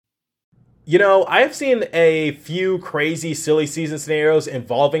I have seen a few crazy, silly season scenarios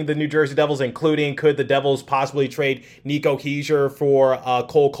involving the New Jersey Devils, including could the Devils possibly trade Nico Hischier for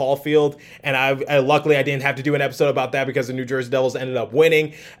Cole Caulfield? And luckily I didn't have to do an episode about that because the New Jersey Devils ended up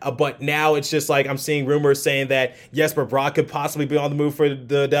winning. But now it's just like I'm seeing rumors saying that Jesper Bratt could possibly be on the move for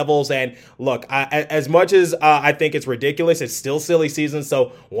the Devils. And look, as much as I think it's ridiculous, it's still silly season.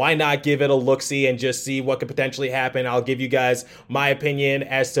 So why not give it a look-see and just see what could potentially happen? I'll give you guys my opinion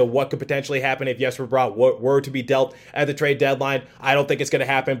as to what could potentially happen if Jesper Bratt were to be dealt at the trade deadline. I don't think it's going to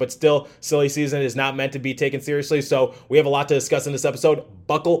happen, but still, silly season is not meant to be taken seriously. So we have a lot to discuss in this episode.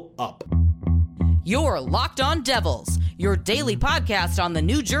 Buckle up. You're Locked On Devils, your daily podcast on the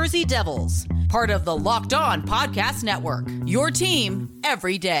New Jersey Devils. Part of the Locked On Podcast Network, your team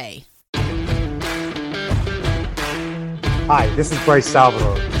every day. Hi, this is Bryce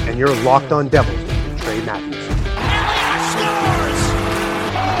Salvador, and you're Locked On Devils with Trey Matthews.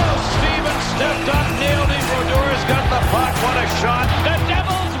 Stepped up, nailed it. Brodor's got the puck. What a shot. The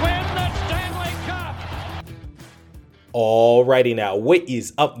Devils win the Stanley Cup. Alrighty now, what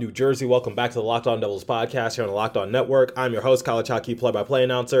is up, New Jersey? Welcome back to the Locked On Devils podcast here on the Locked On Network. I'm your host, college hockey play-by-play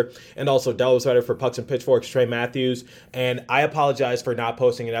announcer, and also Devils writer for Pucks and Pitchforks, Trey Matthews. And I apologize for not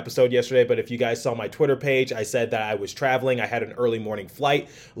posting an episode yesterday, but if you guys saw my Twitter page, I said that I was traveling. I had an early morning flight.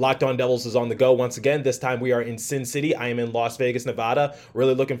 Locked On Devils is on the go once again. This time we are in Sin City. I am in Las Vegas, Nevada.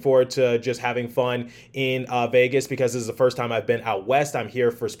 Really looking forward to just having fun in Vegas because this is the first time I've been out west. I'm here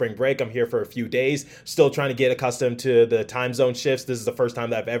for spring break. I'm here for a few days. Still trying to get accustomed to the time zone shifts. This is the first time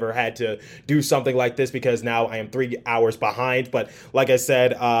that I've ever had to do something like this because now I am 3 hours behind. But like I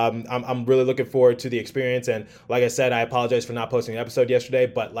said, I'm really looking forward to the experience. And like I said, I apologize for not posting an episode yesterday.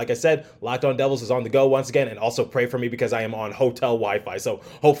 But like I said, Locked On Devils is on the go once again. And also pray for me because I am on hotel Wi-Fi. So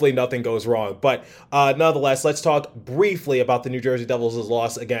hopefully nothing goes wrong. But nonetheless, let's talk briefly about the New Jersey Devils'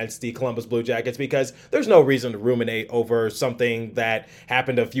 loss against the Columbus Blue Jackets because there's no reason to ruminate over something that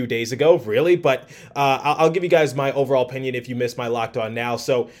happened a few days ago, really. But I'll give you guys my overall opinion if you missed my Locked On Now.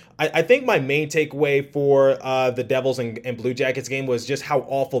 So I think my main takeaway for the Devils and Blue Jackets game was just how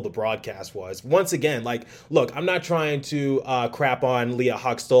awful the broadcast was. Once again, like, look, I'm not trying to crap on Leah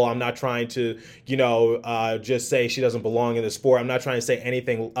Huxtall. I'm not trying to, just say she doesn't belong in the sport. I'm not trying to say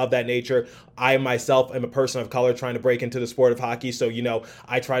anything of that nature. I myself am a person of color trying to break into the sport of hockey. So,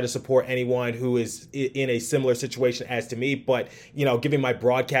 I try to support anyone who is in a similar situation as to me. But, giving my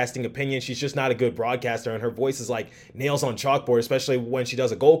broadcasting opinion, she's just not a good broadcaster. And her voice is like nails on chalkboard, especially when she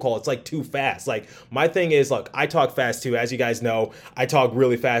does a goal call. It's like too fast. Like, my thing is, look, I talk fast too. As you guys know, I talk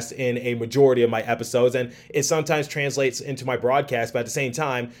really fast in a majority of my episodes, and it sometimes translates into my broadcast. But at the same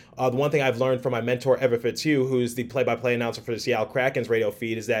time, the one thing I've learned from my mentor, Ever Fitzhugh, who's the play-by-play announcer for the Seattle Kraken's radio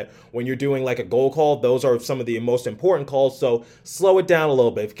feed, is that when you're doing like a goal call, those are some of the most important calls. So slow it down a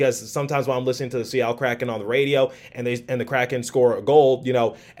little bit, because sometimes when I'm listening to the Seattle Kraken on the radio and the Kraken score a goal,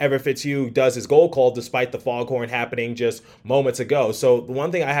 Ever Fitzhugh does his goal call despite the foghorn happening just moments ago. So the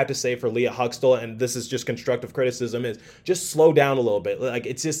one thing I have to say for Leah Huxtall, and this is just constructive criticism, is just slow down a little bit. Like,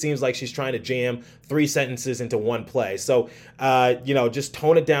 it just seems like she's trying to jam 3 sentences into one play. So, just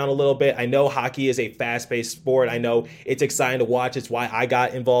tone it down a little bit. I know hockey is a fast-paced sport. I know it's exciting to watch. It's why I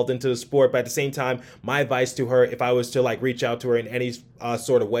got involved into the sport. But at the same time, my advice to her, if I was to reach out to her in any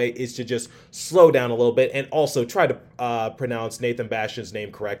sort of way, is to just slow down a little bit, and also try to pronounce Nathan Bastian's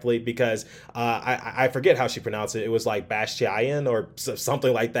name correctly, because I forget how she pronounced it. It was like Bastian or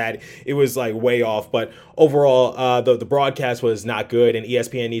something like that. It was like way off. But overall, the broadcast was not good, and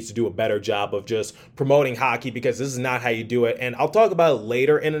ESPN needs to do a better job of just promoting hockey, because this is not how you do it. And I'll talk about it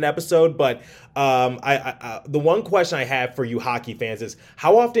later in an episode, but the one question I have for you hockey fans is,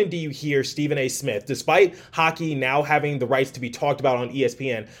 how often do you hear Stephen A. Smith, despite hockey now having the rights to be talked about on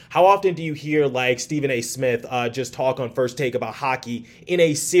ESPN, how often do you hear Stephen A. Smith just talk on First Take about hockey in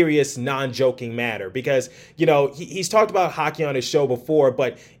a serious, non-joking manner? Because, he's talked about hockey on his show before,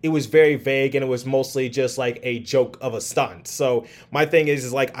 but it was very vague, and it was mostly just like a joke of a stunt. So my thing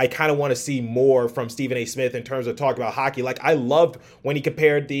is I kind of want to see more from Stephen A. Smith in terms of talking about hockey. Like, I loved when he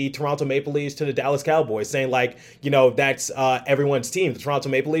compared the Toronto Maple Leafs to the Dallas Cowboys, saying that's everyone's team. The Toronto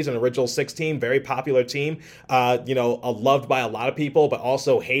Maple Leafs, an original 6 team, very popular team, loved by a lot of people, but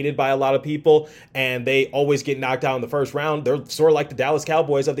also hated by a lot of people. And they always get knocked out in the first round. They're sort of like the Dallas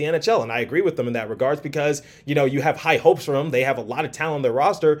Cowboys of the NHL. And I agree with them in that regards, because, you have high hopes for them. They have a lot of talent on their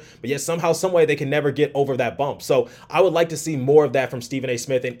roster, but yet somehow, some way, they can never get over that bump. So I would like to see more of that from Stephen A.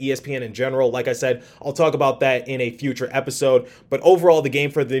 Smith and ESPN in general. Like I said, I'll talk about that in a future episode. But overall, the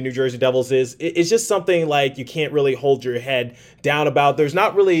game for the New Jersey Devils it's just something like you can't really hold your head down about. There's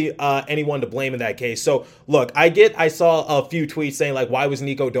not really anyone to blame in that case. So look, I saw a few tweets saying like, why was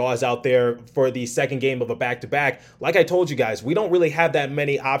Nico Daws out there for the second game of a back-to-back? Like I told you guys, we don't really have that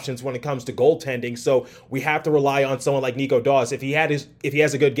many options when it comes to goaltending. So we have to rely on someone like Nico Daws. If he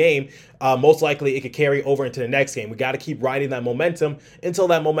has a good game, most likely it could carry over into the next game. We got to keep riding that momentum until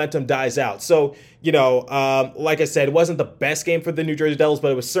that momentum dies out. So, like I said, it wasn't the best game for the New Jersey Devils,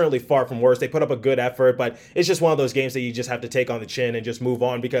 but it was certainly far from worse. They put up a good effort, but it's just one of those games that you just have to take on the chin and just move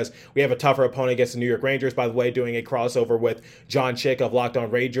on, because we have a tougher opponent against the New York Rangers, by the way, doing a crossover with John Chick of Locked On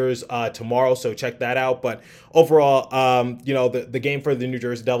Rangers tomorrow, so check that out. But overall, the game for the New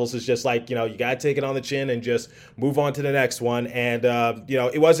Jersey Devils is just like, you got to take it on the chin and just move on to the next one. And,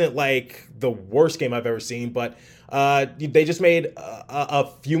 it wasn't like the worst game I've ever seen, but they just made a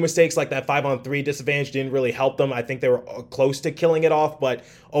few mistakes, like that 5-on-3 disadvantage didn't really help them. I think they were close to killing it off, but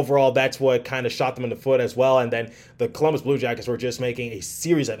overall, that's what kind of shot them in the foot as well. And then the Columbus Blue Jackets were just making a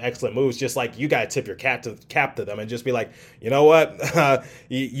series of excellent moves, just like you got to tip your cap to them and just be like, you know what,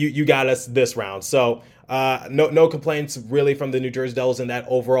 you got us this round. So no complaints really from the New Jersey Devils in that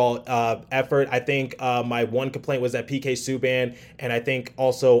overall effort. I think my one complaint was that PK Subban and I think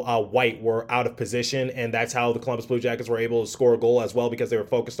also White were out of position, and that's how the Columbus Blue Jackets were able to score a goal as well, because they were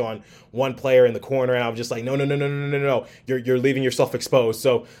focused on one player in the corner, and I was just like, no, you're leaving yourself exposed.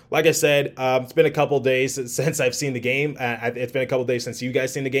 So like I said, it's been a couple days since I've seen the game. It's been a couple days since you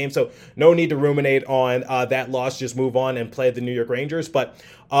guys seen the game, so no need to ruminate on that loss. Just move on and play the New York Rangers. But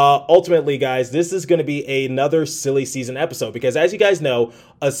ultimately, guys, this is going to be another silly season episode, because as you guys know,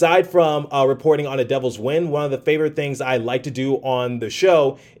 aside from reporting on a Devils win, one of the favorite things I like to do on the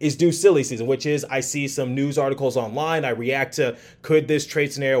show is do silly season, which is I see some news articles online. I react to, could this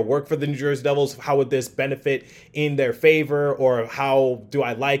trade scenario work for the New Jersey Devils? How would this benefit in their favor? Or how do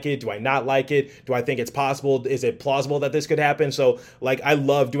I like it? Do I not like it? Do I think it's possible? Is it plausible that this could happen? So like, I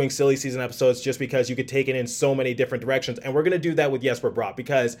love doing silly season episodes just because you could take it in so many different directions. And we're going to do that with Jesper Bratt,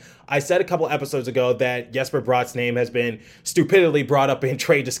 because I said a couple episodes ago that Jesper Bratt's name has been stupidly brought up in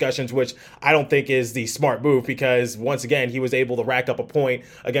trade discussions, which I don't think is the smart move, because once again, he was able to rack up a point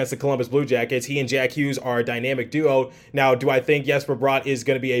against the Columbus Blue Jackets. He and Jack Hughes are a dynamic duo. Now, do I think Jesper Bratt is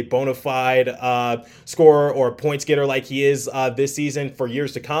going to be a bona fide scorer or points getter like he is this season for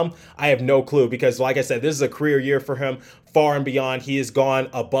years to come? I have no clue, because like I said, this is a career year for him. Far and beyond, he has gone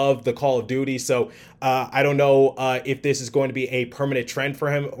above the Call of Duty. So I don't know if this is going to be a permanent trend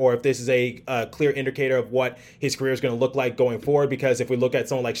for him, or if this is a clear indicator of what his career is going to look like going forward. Because if we look at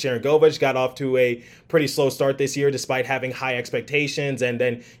someone like Sharon Govich, got off to a pretty slow start this year despite having high expectations. And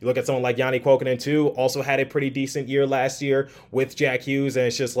then you look at someone like Yanni Kuokkanen too, also had a pretty decent year last year with Jack Hughes. And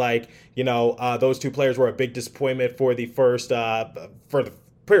it's just like, those two players were a big disappointment for the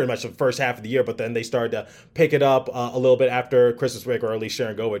pretty much the first half of the year, but then they started to pick it up a little bit after Christmas break, or at least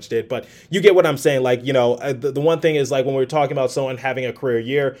Sharon Govich did. But you get what I'm saying. Like, the one thing is, like, when we're talking about someone having a career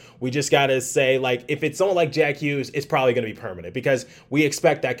year, we just got to say, like, if it's someone like Jack Hughes, it's probably going to be permanent, because we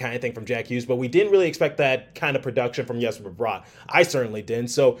expect that kind of thing from Jack Hughes, but we didn't really expect that kind of production from Jesper Bratt. I certainly didn't.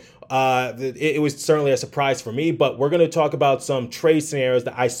 So it was certainly a surprise for me. But we're going to talk about some trade scenarios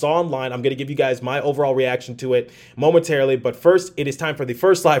that I saw online. I'm going to give you guys my overall reaction to it momentarily. But first, it is time for the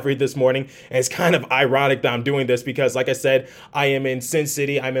first live read this morning. And it's kind of ironic that I'm doing this, because like I said, I am in Sin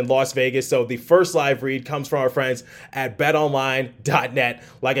City, I'm in Las Vegas. So the first live read comes from our friends at betonline.net.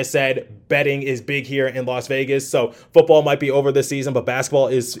 Like I said, betting is big here in Las Vegas. So football might be over this season, but basketball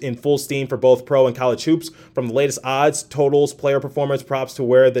is in full steam for both pro and college hoops. From the latest odds, totals, player performance props to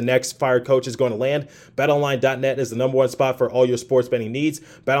where the next fired coach is going to land, betonline.net is the number one spot for all your sports betting needs.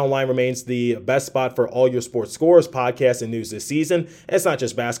 BetOnline remains the best spot for all your sports scores, podcasts, and news this season. And it's not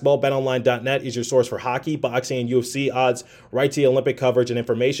just basketball. BetOnline.net is your source for hockey, boxing, and UFC odds, right to the Olympic coverage and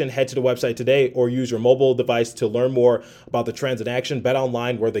information. Head to the website today or use your mobile device to learn more about the trends in action.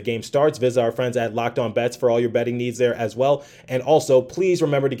 BetOnline, where the game starts. Visit our friends at Locked On Bets for all your betting needs there as well. And also, please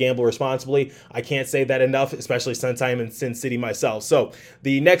remember to gamble responsibly. I can't say that enough, especially since I am in Sin City myself. So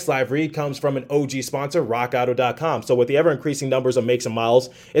the next live read comes from an OG sponsor, RockAuto.com. So with the ever-increasing numbers of makes and models,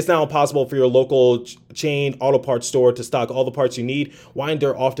 it's now impossible for your local chain auto parts store to stock all the parts you need. Why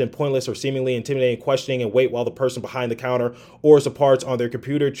endure often pointless or seemingly intimidating questioning and wait while the person behind the counter orders the parts on their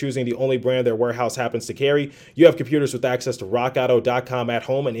computer, choosing the only brand their warehouse happens to carry? You have computers with access to RockAuto.com at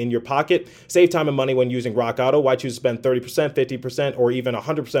home and in your pocket. pocket. Save time and money when using Rock Auto. Why choose to spend 30%, 50%, or even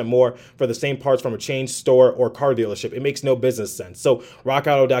 100% more for the same parts from a chain store or car dealership? It makes no business sense. So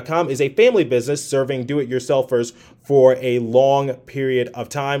RockAuto.com is a family business serving do-it-yourselfers for a long period of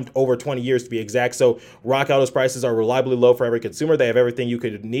time, over 20 years to be exact. So Rock Auto's prices are reliably low for every consumer. They have everything you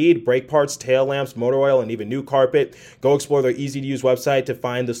could need: brake parts, tail lamps, motor oil, and even new carpet. Go explore their easy-to-use website to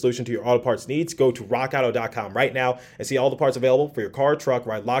find the solution to your auto parts needs. Go to RockAuto.com right now and see all the parts available for your car, truck,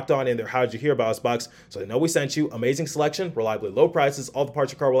 right locked on in their How Did You Hear About Us box, so they know we sent you. Amazing selection, reliably low prices, all the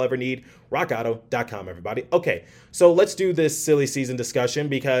parts your car will ever need. RockAuto.com, everybody. Okay, so let's do this silly season discussion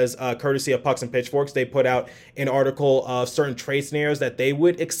because courtesy of Pucks and Pitchforks, they put out an article of certain trade scenarios that they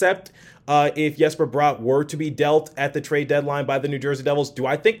would accept if Jesper Bratt were to be dealt at the trade deadline by the New Jersey Devils. Do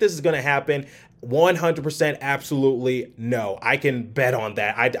I think this is going to happen? 100% absolutely no. I can bet on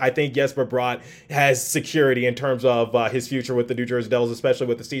that. I think Jesper Bratt has security in terms of his future with the New Jersey Devils, especially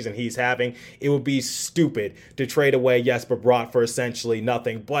with the season he's having. It would be stupid to trade away Jesper Bratt for essentially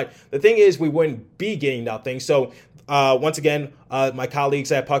nothing. But the thing is, we wouldn't be getting nothing. So once again, my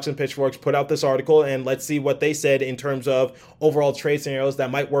colleagues at Pucks and Pitchforks put out this article, and let's see what they said in terms of overall trade scenarios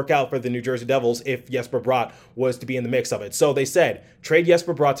that might work out for the New Jersey Devils if Jesper Bratt was to be in the mix of it. So they said, trade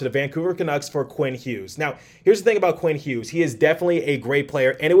Jesper Bratt to the Vancouver Canucks for Quinn Hughes. Now, here's the thing about Quinn Hughes. He is definitely a great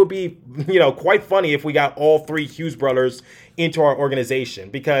player, and it would be, quite funny if we got all three Hughes brothers into our organization,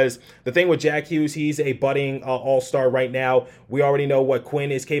 because the thing with Jack Hughes, he's a budding all-star right now. We already know what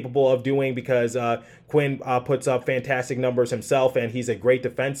Quinn is capable of doing because Quinn puts up fantastic numbers himself, and he's a great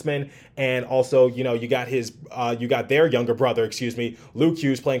defenseman. And also, you got their younger brother, Luke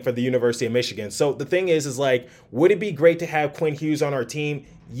Hughes, playing for the University of Michigan. So the thing is would it be great to have Quinn Hughes on our team?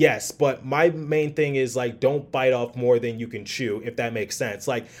 Yes, but my main thing is don't bite off more than you can chew, if that makes sense.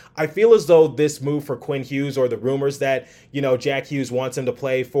 I feel as though this move for Quinn Hughes, or the rumors that, Jack Hughes wants him to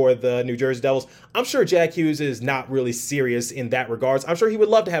play for the New Jersey Devils, I'm sure Jack Hughes is not really serious in that regards. I'm sure he would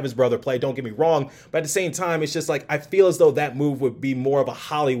love to have his brother play, don't get me wrong, but at the same time, it's just I feel as though that move would be more of a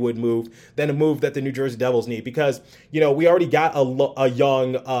Hollywood move than a move that the New Jersey Devils need, because, we already got a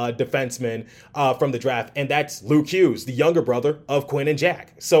young defenseman from the draft, and that's Luke Hughes, the younger brother of Quinn and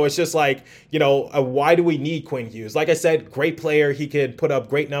Jack. So it's just why do we need Quinn Hughes? Like I said, great player. He could put up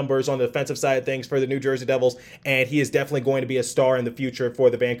great numbers on the defensive side of things for the New Jersey Devils, and he is definitely going to be a star in the future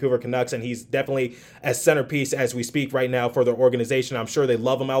for the Vancouver Canucks, and he's definitely a centerpiece as we speak right now for their organization. I'm sure they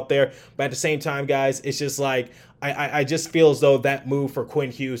love him out there, but at the same time, guys, it's just I just feel as though that move for Quinn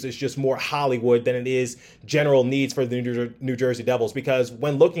Hughes is just more Hollywood than it is general needs for the New Jersey Devils, because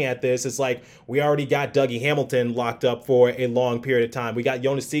when looking at this, it's we already got Dougie Hamilton locked up for a long period of time. We got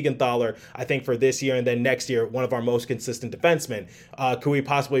Jonas Siegenthaler, I think, for this year, and then next year, one of our most consistent defensemen. Could we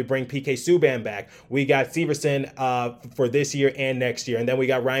possibly bring PK Subban back? We got Severson for this year and next year, and then we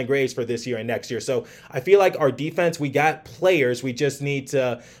got Ryan Graves for this year and next year. So I feel like our defense, we got players, we just need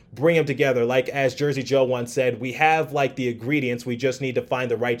to bring them together. As Jersey Joe once said, we have the ingredients, we just need to find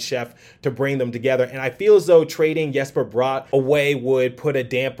the right chef to bring them together. And I feel as though trading Jesper Bratt away would put a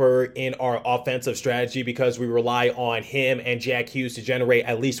damper in our offensive strategy, because we rely on him and Jack Hughes to generate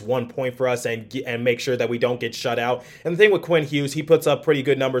at least 1 point for us and make sure that we don't get shut out. And the thing with Quinn Hughes, he puts up pretty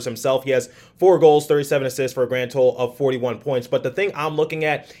good numbers himself. He has 4 goals, 37 assists for a grand total of 41 points. But the thing I'm looking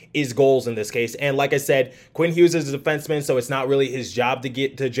at is goals in this case. And like I said, Quinn Hughes is a defenseman, so it's not really his job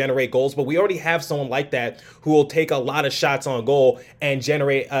to generate goals, but we already have someone like that who will take a lot of shots on goal and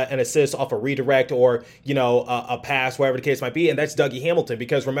generate an assist off a redirect or a pass, whatever the case might be, and that's Dougie Hamilton.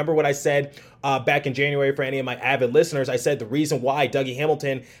 Because remember what I said back in January for any of my avid listeners, I said the reason why Dougie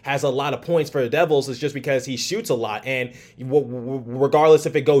Hamilton has a lot of points for the Devils is just because he shoots a lot, and regardless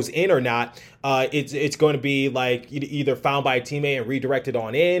if it goes in or not, it's going to be either found by a teammate and redirected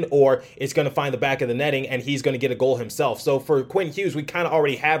on in, or it's going to find the back of the netting and he's going to get a goal himself. So for Quinn Hughes, we kind of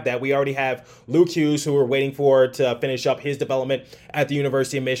already have that. We already have Luke Hughes, who we're waiting for to finish up his development at the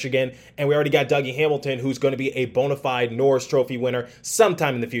University of Michigan, and we already got Dougie Hamilton, who's going to be a bona fide Norris Trophy winner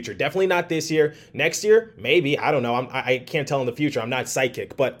sometime in the future. Definitely not this year. Next year, maybe. I don't know. I can't tell in the future. I'm not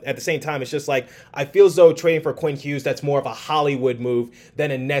psychic, but at the same time, it's just I feel as though trading for Quinn Hughes, that's more of a Hollywood move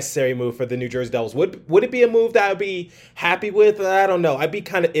than a necessary move for the New Jersey Devils. Would it be a move that I'd be happy with? I don't know. I'd be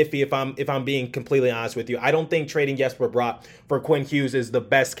kind of iffy if I'm being completely honest with you. I don't think trading Jesper Bratt for Quinn Hughes is the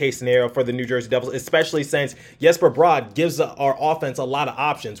best case scenario for the New Jersey Devils, especially since Jesper Bratt gives our offense a lot of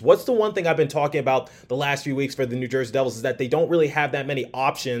options. What's the one thing I've been talking about the last few weeks for the New Jersey Devils is that they don't really have that many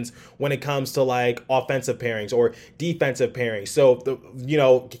options when it comes to like offensive pairings or defensive pairings. So,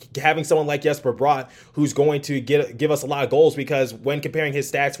 having someone like Jesper Bratt who's going to give us a lot of goals, because when comparing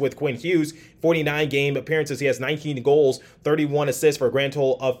his stats with Quinn Hughes, 49 game appearances, he has 19 goals, 31 assists for a grand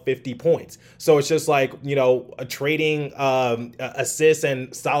total of 50 points. So it's just like, trading assists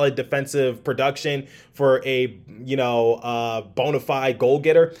and solid defensive production for a, bona fide goal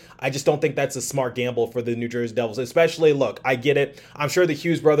getter. I just don't think that's a smart gamble for the New Jersey Devils, especially, look, I get it. I'm sure the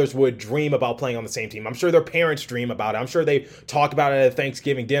Hughes brothers would dream about playing on the same team. I'm sure their parents dream about it. I'm sure they talk about it at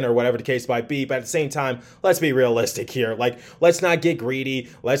Thanksgiving dinner, whatever the case might be. But at the same time, let's be realistic here. Like, let's not get greedy.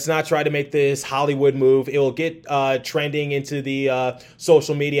 Let's not try to make this Hollywood move. It will get trending into the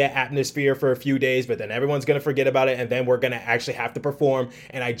social media atmosphere for a few days, but then everyone's going to forget about it, and then we're going to actually have to perform.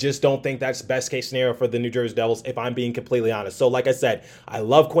 And I just don't think that's best case scenario for the New Jersey Devils, if I'm being completely honest. So like I said, I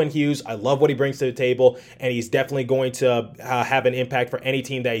love Quinn Hughes. I love what he brings to the table, and he's definitely going to have an impact for any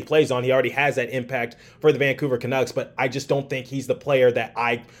team that he plays on. He already has that impact for the Vancouver Canucks, but I just don't think he's the player that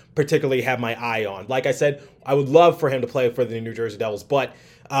I particularly have my eye on. Like I said, I would love for him to play for the New Jersey Devils, but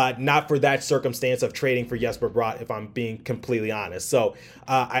not for that circumstance of trading for Jesper Bratt, if I'm being completely honest. So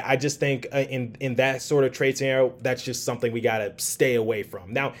I just think in that sort of trade scenario, that's just something we got to stay away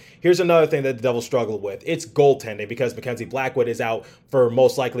from. Now, here's another thing that the Devils struggle with. It's goaltending, because Mackenzie Blackwood is out for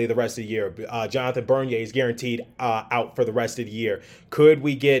most likely the rest of the year. Jonathan Bernier is guaranteed out for the rest of the year. Could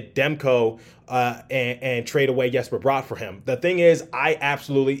we get Demko and trade away Jesper Bratt for him? The thing is, I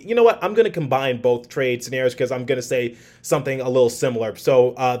absolutely, you know what? I'm going to combine both trade scenarios because I'm going to say something a little similar.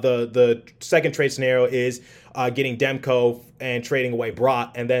 So the second trade scenario is getting Demko and trading away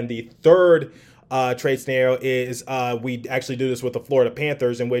Bratt. And then the third trade scenario is we actually do this with the Florida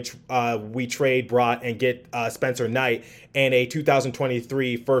Panthers, in which we trade Bratt and get Spencer Knight and a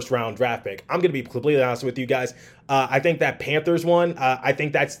 2023 first-round draft pick. I'm going to be completely honest with you guys. I think that Panthers one, I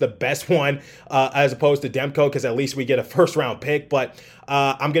think that's the best one as opposed to Demko, because at least we get a first-round pick. But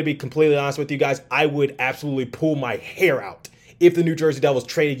I'm going to be completely honest with you guys. I would absolutely pull my hair out if the New Jersey Devils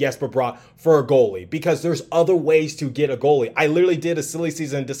traded Jesper Bratt for a goalie, because there's other ways to get a goalie. I literally did a silly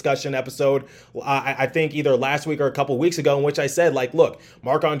season discussion episode, I think either last week or a couple weeks ago, in which I said, like, look,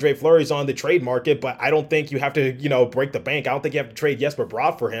 Marc-Andre Fleury's on the trade market, but I don't think you have to, break the bank. I don't think you have to trade Jesper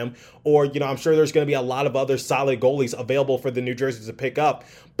Bratt for him. Or, I'm sure there's going to be a lot of other solid goalies available for the New Jersey to pick up,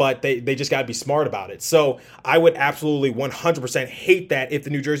 but they just got to be smart about it. So I would absolutely 100% hate that if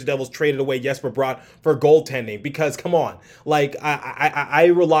the New Jersey Devils traded away Jesper Bratt for goaltending, because come on, like I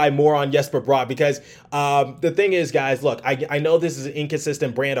rely more on Jesper Bratt, because the thing is, guys, look, I know this is an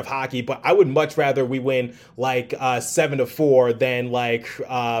inconsistent brand of hockey, but I would much rather we win like 7-4 than like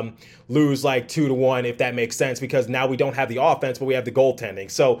lose like 2-1, if that makes sense, because now we don't have the offense, but we have the goaltending.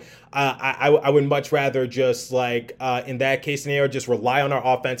 So I would much rather just like in that case scenario, just rely on our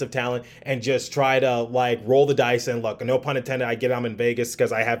offensive talent and just try to like roll the dice. And look, no pun intended, I get I'm in Vegas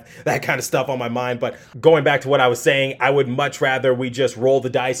because I have that kind of stuff on my mind. But going back to what I was saying, I would much rather we just roll the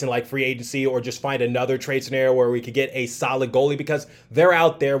dice in like free agency, or just find another trade scenario where we could get a solid goalie, because they're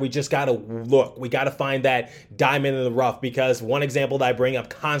out there. We just got to look. We got to find that diamond in the rough, because one example that I bring up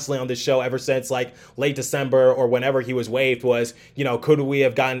constantly on this show ever since like late December or whenever he was waived was, could we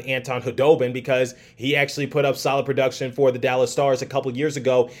have gotten Anton Khudobin, because he actually put up solid production for the Dallas Stars a couple years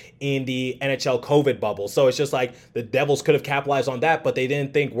ago in the NHL COVID bubble. So it's just like the Devils could have capitalized on that, but they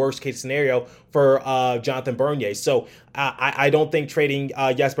didn't think worst case scenario for Jonathan Bernier. So I don't think trading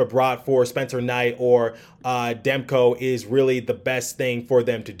Jesper Bratt for Spencer Knight or Demko is really the best thing for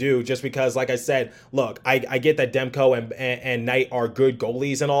them to do, just because, like I said, look, I get that Demko and Knight are good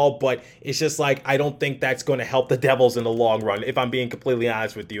goalies and all, but it's just like I don't think that's going to help the Devils in the long run, if I'm being completely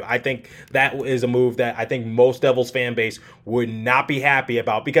honest with you. I think that is a move that I think most Devils fan base would not be happy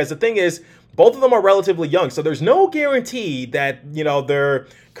about, because the thing is, both of them are relatively young, so there's no guarantee that, their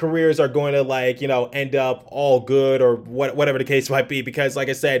careers are going to end up all good or whatever the case might be, because like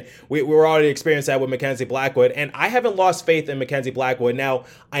I said, we're already experienced that with Mackenzie Blackwood, and I haven't lost faith in Mackenzie Blackwood. Now,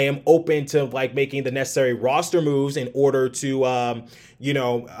 I am open to making the necessary roster moves in order to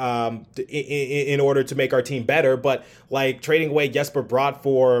in order to make our team better, but like trading away Jesper Bratt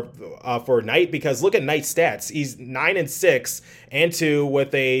for Knight, because look at Knight's stats. He's 9-6 and 2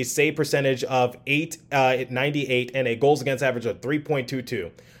 with a save percentage of 898 and a goals against average of 3.22.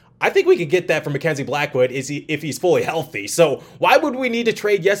 I think we could get that from Mackenzie Blackwood if he's fully healthy. So why would we need to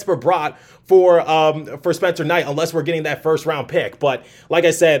trade Jesper Bratt for Spencer Knight unless we're getting that first round pick? But like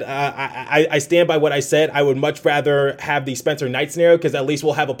I said, I stand by what I said. I would much rather have the Spencer Knight scenario because at least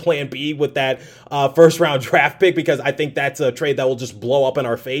we'll have a plan B with that first round draft pick, because I think that's a trade that will just blow up in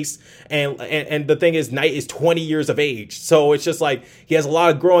our face. And the thing is, Knight is 20 years of age. So it's just like he has a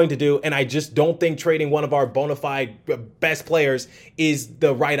lot of growing to do. And I just don't think trading one of our bona fide best players is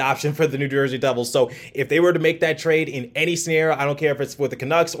the right option for the New Jersey Devils. So if they were to make that trade in any scenario, I don't care if it's with the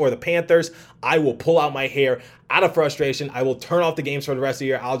Canucks or the Panthers, I will pull out my hair out of frustration. I will turn off the games for the rest of the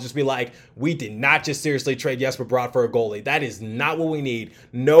year. I'll just be like, we did not just seriously trade Jesper Bratt for a goalie. That is not what we need.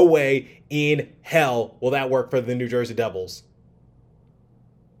 No way in hell will that work for the New Jersey Devils.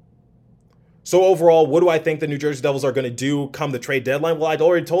 So overall, what do I think the New Jersey Devils are going to do come the trade deadline? Well, I'd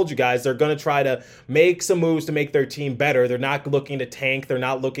already told you guys they're going to try to make some moves to make their team better. They're not looking to tank. They're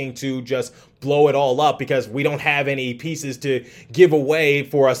not looking to just blow it all up, because we don't have any pieces to give away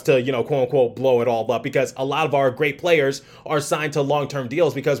for us to, quote unquote, blow it all up, because a lot of our great players are signed to long-term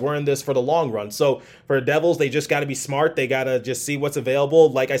deals because we're in this for the long run. So for the Devils, they just got to be smart. They got to just see what's available.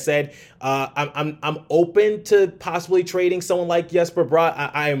 Like I said, I'm open to possibly trading someone like Jesper Bratt.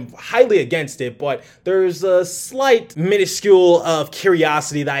 I am highly against it, but there's a slight minuscule of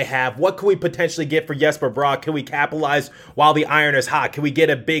curiosity that I have. What can we potentially get for Jesper Bratt? Can we capitalize while the iron is hot? Can we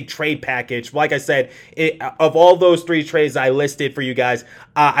get a big trade package? Like I said, of all those three trades I listed for you guys,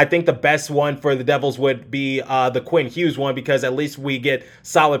 I think the best one for the Devils would be the Quinn Hughes one, because at least we get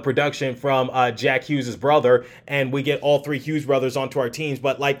solid production from Jack Hughes' brother, and we get all three Hughes brothers onto our teams.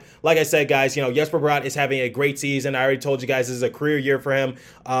 But like I said, guys, Jesper Bratt is having a great season. I already told you guys this is a career year for him.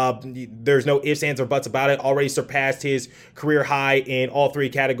 There's no ifs, ands, or buts about it. Already surpassed his career high in all three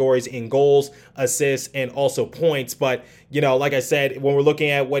categories, in goals, assists, and also points. But like I said, when we're looking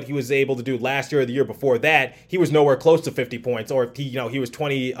at what he was able to do last year or the year before that, he was nowhere close to 50 points, or he was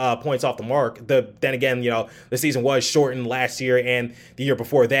 20 points off the mark. Then again, the season was shortened last year and the year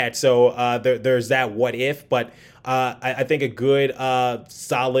before that, so there's that what if. But I think a good,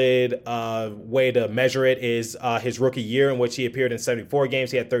 solid way to measure it is his rookie year, in which he appeared in 74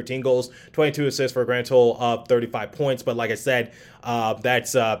 games. He had 13 goals, 22 assists for a grand total of 35 points. But like I said,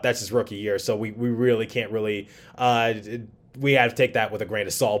 that's his rookie year, so we really can't really we have to take that with a grain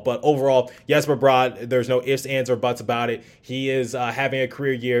of salt. But overall, Jesper Bratt, there's no ifs, ands, or buts about it. He is having a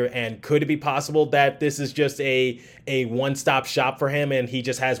career year, and could it be possible that this is just a one-stop shop for him, and he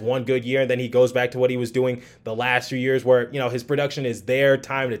just has one good year, and then he goes back to what he was doing the last few years, where his production is there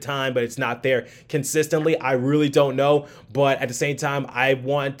time to time, but it's not there consistently? I really don't know, but at the same time, I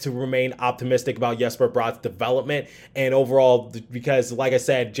want to remain optimistic about Jesper Bratt's development and overall, because like I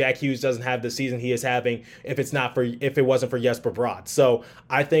said, Jack Hughes doesn't have the season he is having if it wasn't for Jesper Bratt. So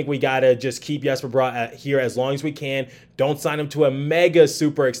I think we gotta just keep Jesper Bratt here as long as we can. Don't sign him to a mega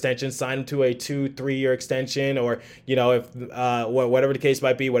super extension. Sign him to a 2-3 year extension, or if whatever the case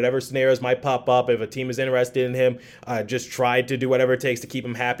might be, whatever scenarios might pop up. If a team is interested in him, just try to do whatever it takes to keep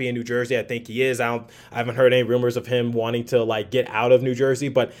him happy in New Jersey. I think he is. I haven't heard any rumors of him wanting to get out of New Jersey,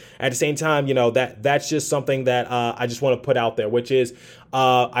 but at the same time, that's just something that I just want to put out there, which is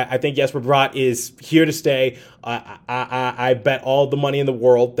I think Jesper Bratt is here to stay. I bet all the money in the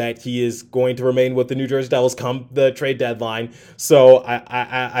world that he is going to remain with the New Jersey Devils come the trade deadline. So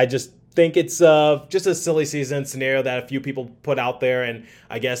I just think it's just a silly season scenario that a few people put out there, and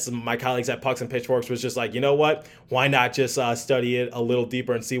I guess my colleagues at Pucks and Pitchforks was just like, what? Why not just study it a little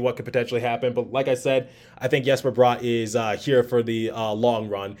deeper and see what could potentially happen? But like I said, I think Jesper Bratt is here for the long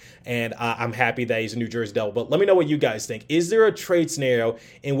run, and I'm happy that he's a New Jersey Devil. But let me know what you guys think. Is there a trade scenario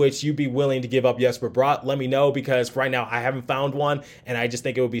in which you'd be willing to give up Jesper Bratt? Let me know, because right now I haven't found one, and I just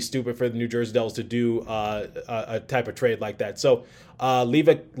think it would be stupid for the New Jersey Devils to do a type of trade like that. So leave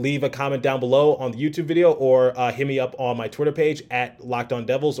a comment down below on the YouTube video, or hit me up on my Twitter page at Locked On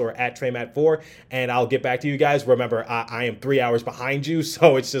Devils or at TreyMatt4, and I'll get back to you guys. Remember, I am 3 hours behind you,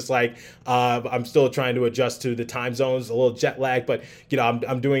 so it's just like I'm still trying to adjust to the time zones, a little jet lag, but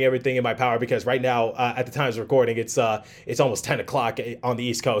I'm doing everything in my power, because right now at the time of recording, it's almost 10 o'clock on the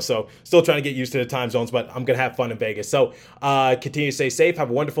East Coast, so still trying to get used to the time zones, but I'm gonna have fun in Vegas. So continue to stay safe.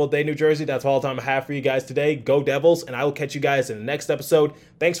 Have a wonderful day, New Jersey. That's all the time I have for you guys today. Go Devils, and I will catch you guys in the next episode.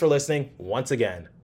 Thanks for listening once again.